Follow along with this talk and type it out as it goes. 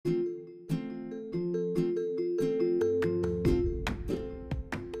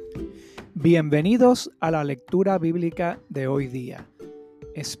Bienvenidos a la lectura bíblica de hoy día.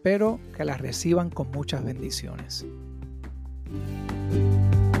 Espero que la reciban con muchas bendiciones.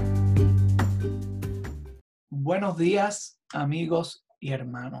 Buenos días, amigos y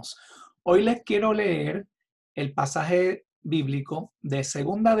hermanos. Hoy les quiero leer el pasaje bíblico de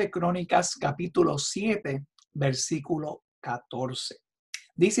Segunda de Crónicas, capítulo 7, versículo 14.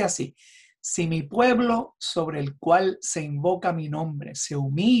 Dice así: si mi pueblo, sobre el cual se invoca mi nombre, se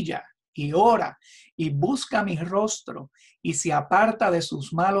humilla y ora y busca mi rostro y se aparta de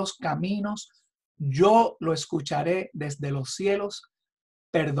sus malos caminos, yo lo escucharé desde los cielos,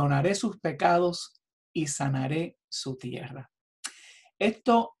 perdonaré sus pecados y sanaré su tierra.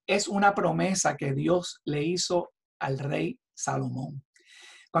 Esto es una promesa que Dios le hizo al rey Salomón.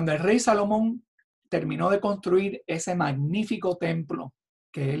 Cuando el rey Salomón terminó de construir ese magnífico templo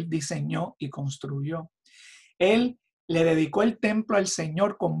que él diseñó y construyó, él le dedicó el templo al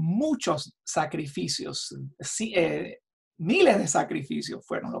Señor con muchos sacrificios. Sí, miles de sacrificios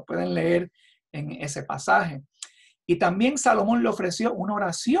fueron, lo pueden leer en ese pasaje. Y también Salomón le ofreció una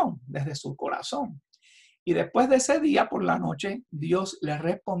oración desde su corazón. Y después de ese día, por la noche, Dios le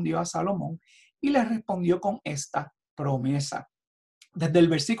respondió a Salomón y le respondió con esta promesa. Desde el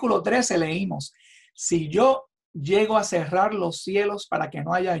versículo 13 leímos: si yo llego a cerrar los cielos para que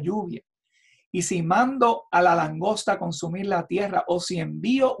no haya lluvia, y si mando a la langosta a consumir la tierra, o si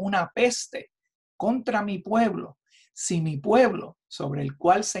envío una peste contra mi pueblo, si mi pueblo, sobre el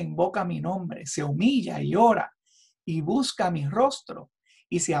cual se invoca mi nombre, se humilla y ora y busca mi rostro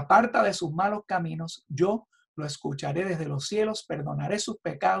y se aparta de sus malos caminos, yo lo escucharé desde los cielos, perdonaré sus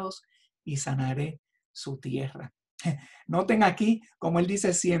pecados y sanaré su tierra. Noten aquí como él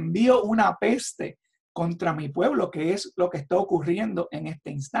dice: si envío una peste contra mi pueblo, que es lo que está ocurriendo en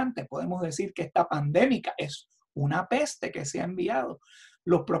este instante. Podemos decir que esta pandemia es una peste que se ha enviado.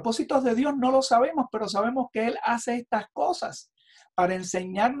 Los propósitos de Dios no lo sabemos, pero sabemos que Él hace estas cosas para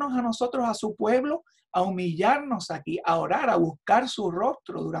enseñarnos a nosotros, a su pueblo, a humillarnos aquí, a orar, a buscar su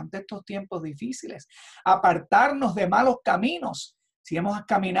rostro durante estos tiempos difíciles, a apartarnos de malos caminos. Si hemos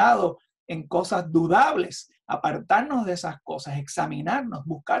caminado en cosas dudables, apartarnos de esas cosas, examinarnos,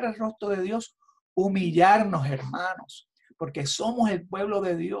 buscar el rostro de Dios, humillarnos, hermanos, porque somos el pueblo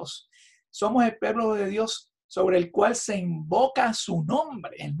de Dios. Somos el pueblo de Dios sobre el cual se invoca su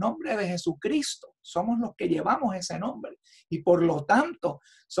nombre, el nombre de Jesucristo. Somos los que llevamos ese nombre y por lo tanto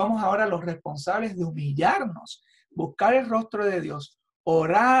somos ahora los responsables de humillarnos, buscar el rostro de Dios,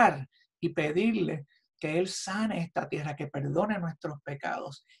 orar y pedirle que Él sane esta tierra, que perdone nuestros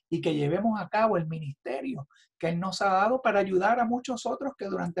pecados y que llevemos a cabo el ministerio que Él nos ha dado para ayudar a muchos otros que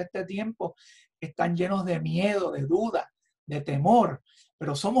durante este tiempo están llenos de miedo, de duda, de temor.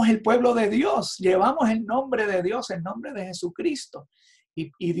 Pero somos el pueblo de Dios, llevamos el nombre de Dios, el nombre de Jesucristo.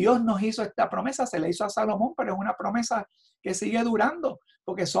 Y Dios nos hizo esta promesa, se la hizo a Salomón, pero es una promesa que sigue durando,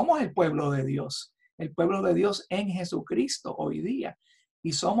 porque somos el pueblo de Dios en Jesucristo hoy día.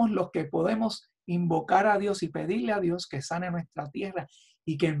 Y somos los que podemos invocar a Dios y pedirle a Dios que sane nuestra tierra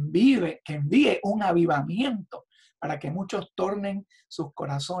y que envíe un avivamiento para que muchos tornen sus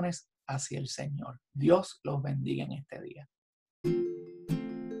corazones hacia el Señor. Dios los bendiga en este día.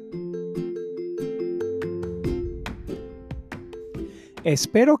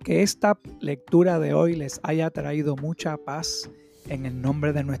 Espero que esta lectura de hoy les haya traído mucha paz en el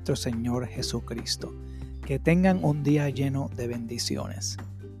nombre de nuestro Señor Jesucristo. Que tengan un día lleno de bendiciones.